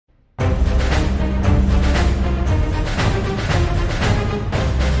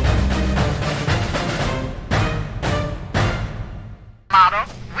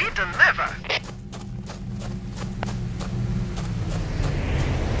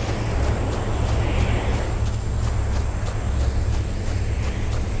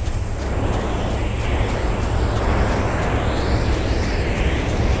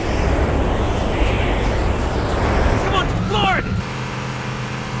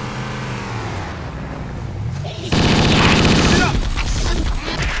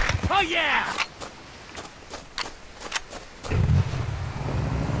yeah!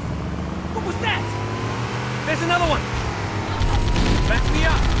 What was that? There's another one! Back me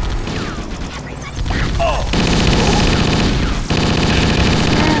up! Oh!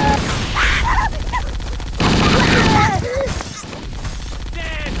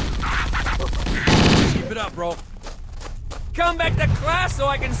 Dead! Keep it up, bro. Come back to class so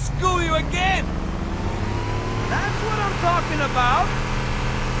I can school you again! That's what I'm talking about!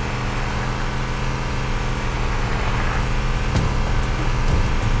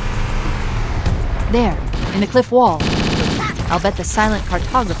 There, in the cliff wall. I'll bet the Silent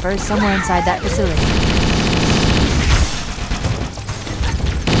Cartographer is somewhere inside that facility.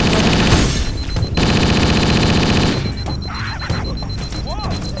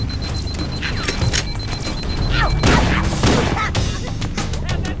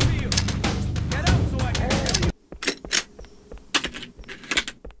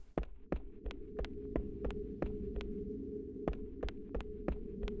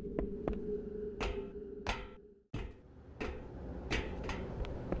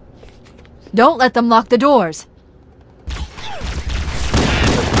 Don't let them lock the doors!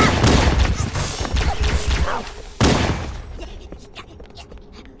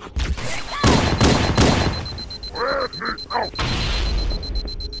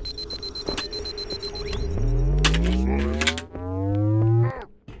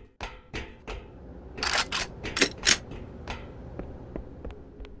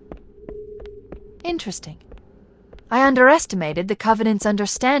 Interesting. I underestimated the Covenant's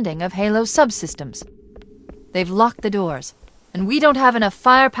understanding of Halo's subsystems. They've locked the doors, and we don't have enough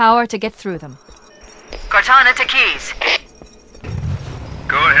firepower to get through them. Cortana to Keys.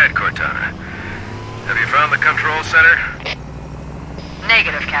 Go ahead, Cortana. Have you found the control center?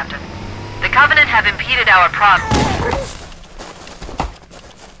 Negative, Captain. The Covenant have impeded our progress.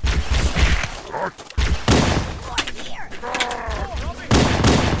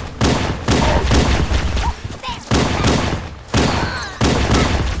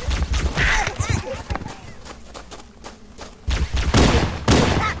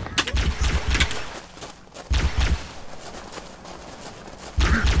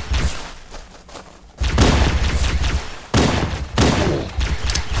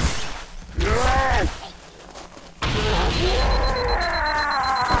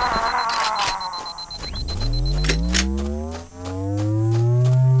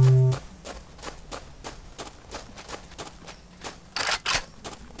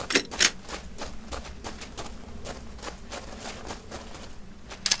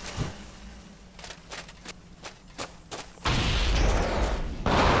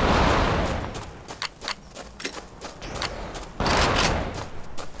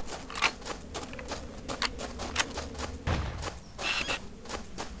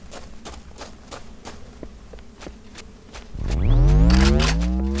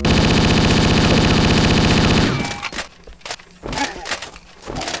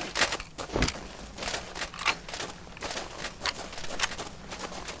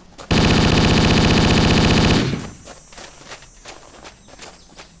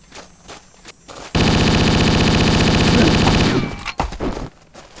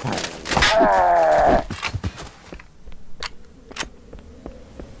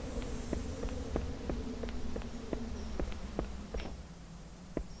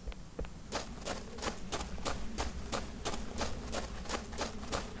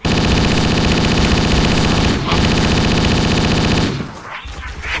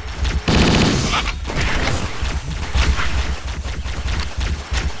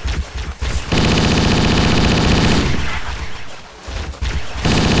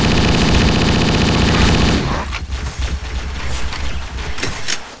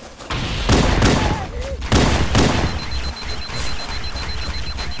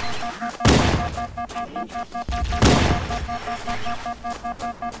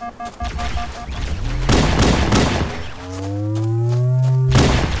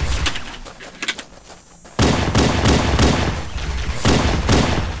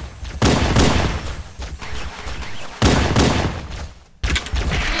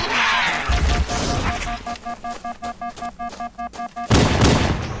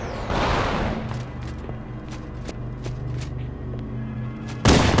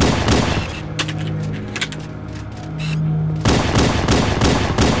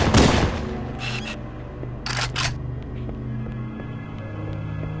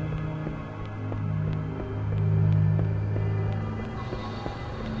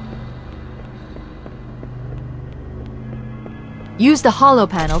 Use the holo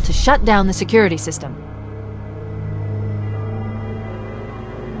panel to shut down the security system.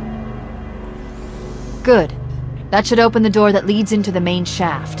 Good. That should open the door that leads into the main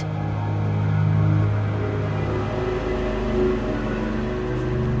shaft.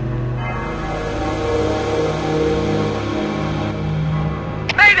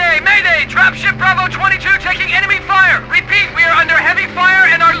 Mayday! Mayday! Dropship Bravo 22 taking enemy fire! Repeat, we are under heavy fire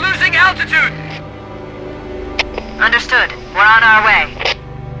and are losing altitude! Understood. We're on our way.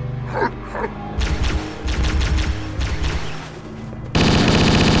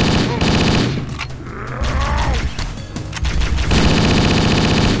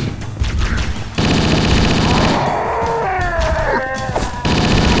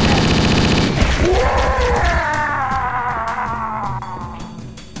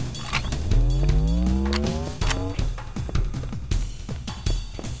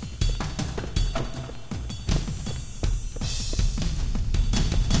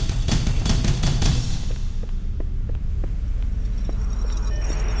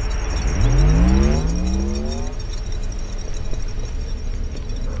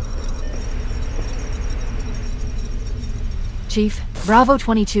 Chief, Bravo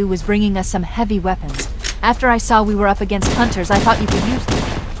 22 was bringing us some heavy weapons. After I saw we were up against hunters, I thought you could use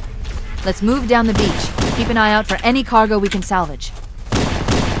them. Let's move down the beach. Keep an eye out for any cargo we can salvage.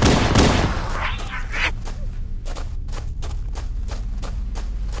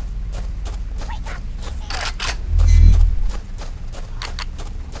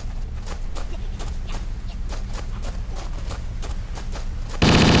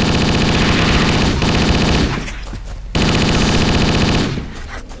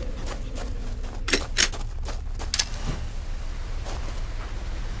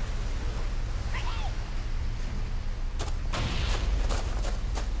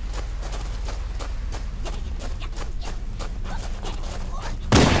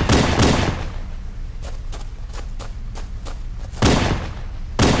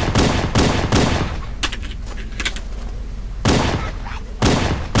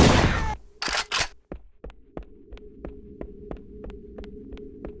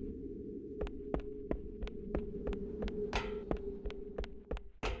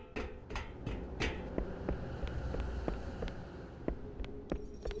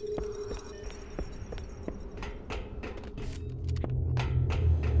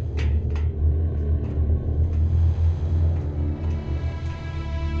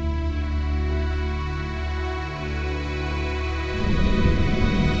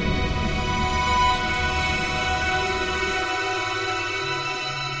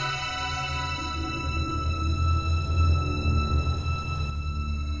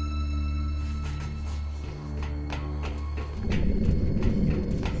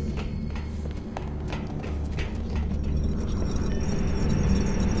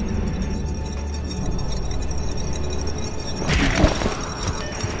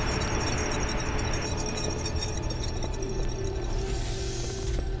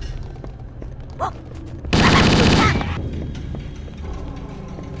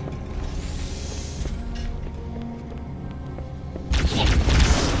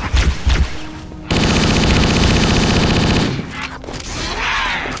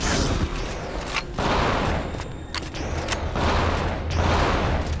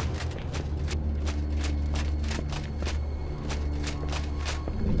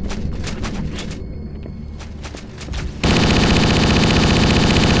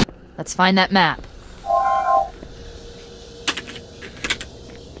 Let's find that map.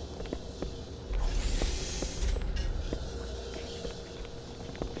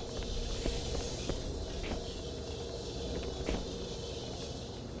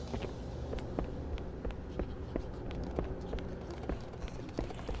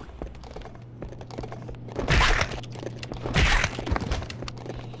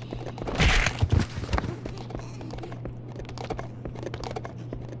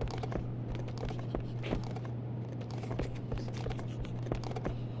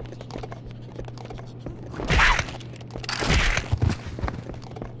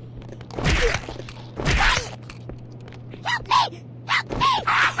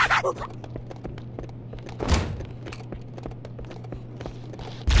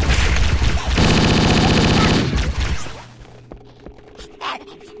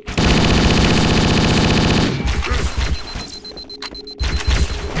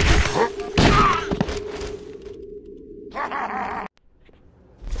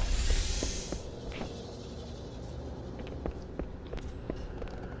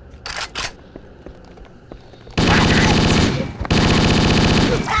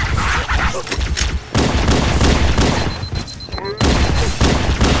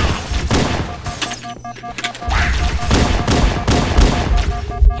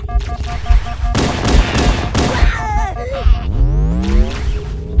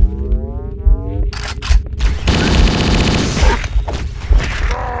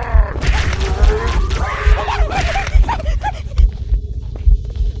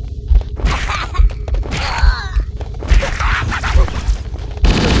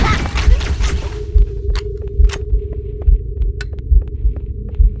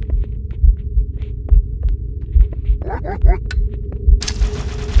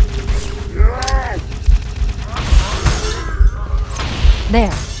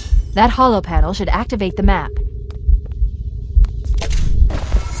 There. That holo panel should activate the map.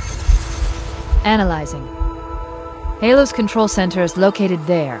 Analyzing. Halo's control center is located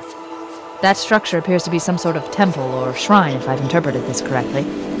there. That structure appears to be some sort of temple or shrine, if I've interpreted this correctly.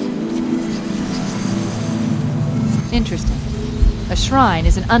 Interesting. A shrine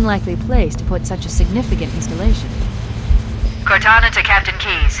is an unlikely place to put such a significant installation. Cortana to Captain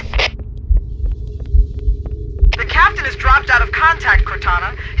Keyes. The captain has dropped out of contact,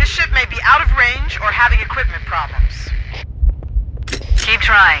 Cortana. His ship may be out of range or having equipment problems. Keep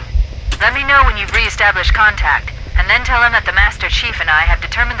trying. Let me know when you've re-established contact, and then tell him that the Master Chief and I have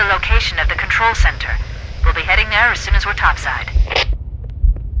determined the location of the control center. We'll be heading there as soon as we're topside.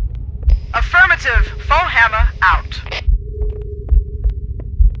 Affirmative. Foehammer out.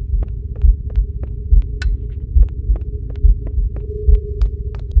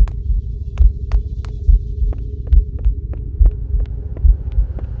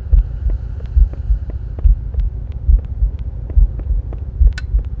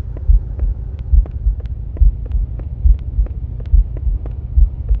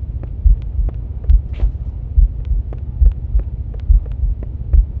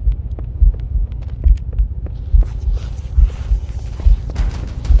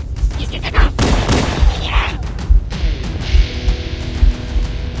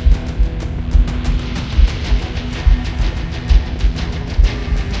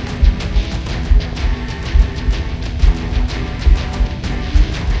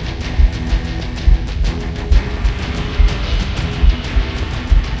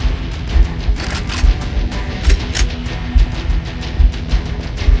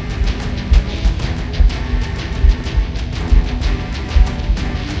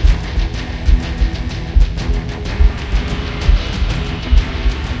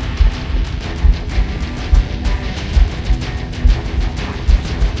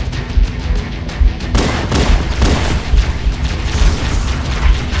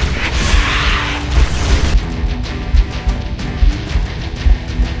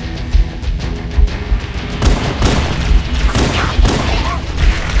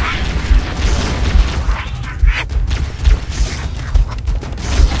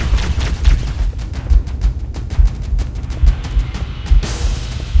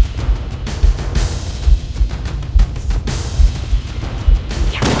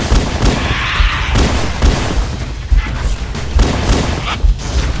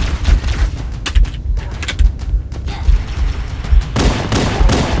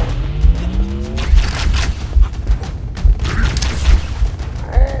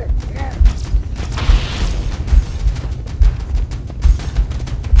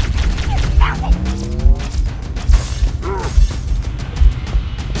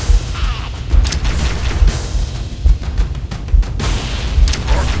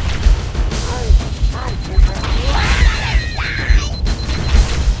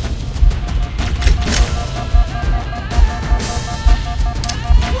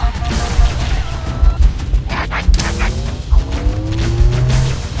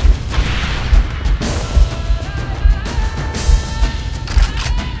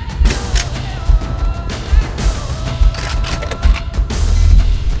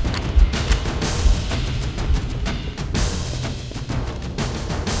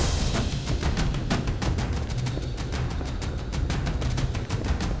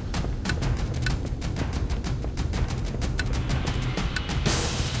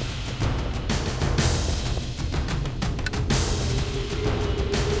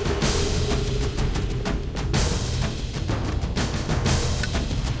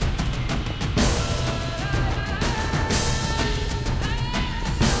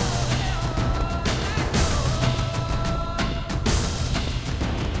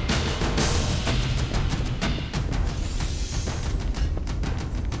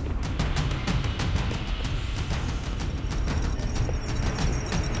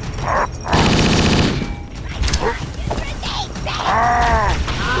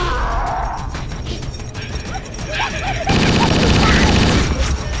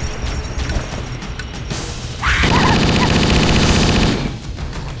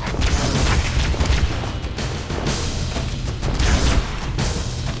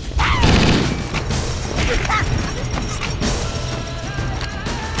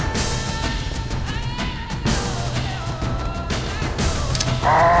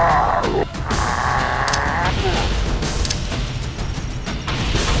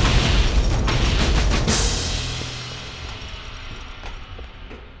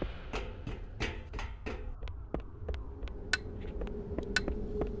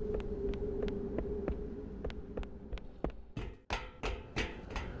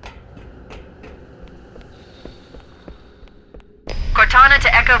 Cortana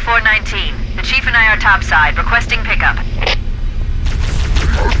to Echo 419. The Chief and I are topside, requesting pickup.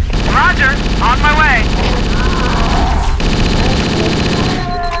 Roger. On my way.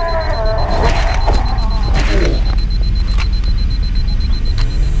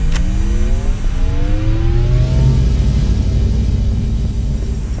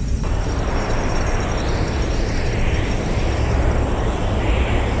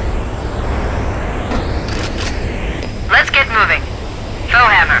 Let's get moving.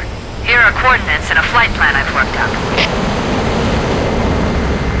 Foehammer, here are coordinates and a flight plan I've worked up.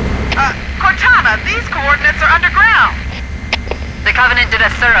 Cortana, these coordinates are underground. The Covenant did a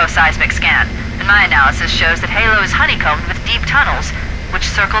thorough seismic scan, and my analysis shows that Halo is honeycombed with deep tunnels, which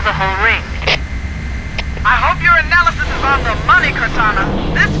circle the whole ring. I hope your analysis is on the money, Cortana.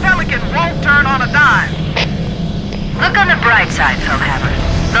 This Pelican won't turn on a dime. Look on the bright side, Foehammer.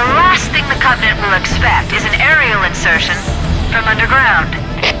 The last thing the Covenant will expect is an aerial insertion from underground.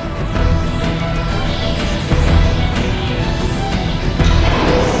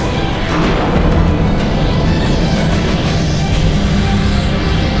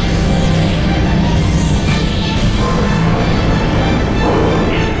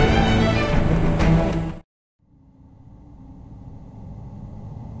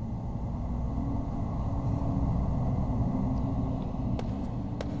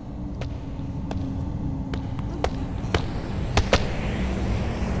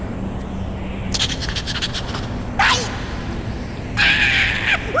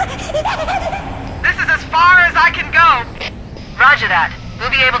 This is as far as I can go. Roger that. We'll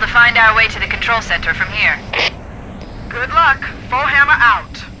be able to find our way to the control center from here. Good luck. Foehammer out.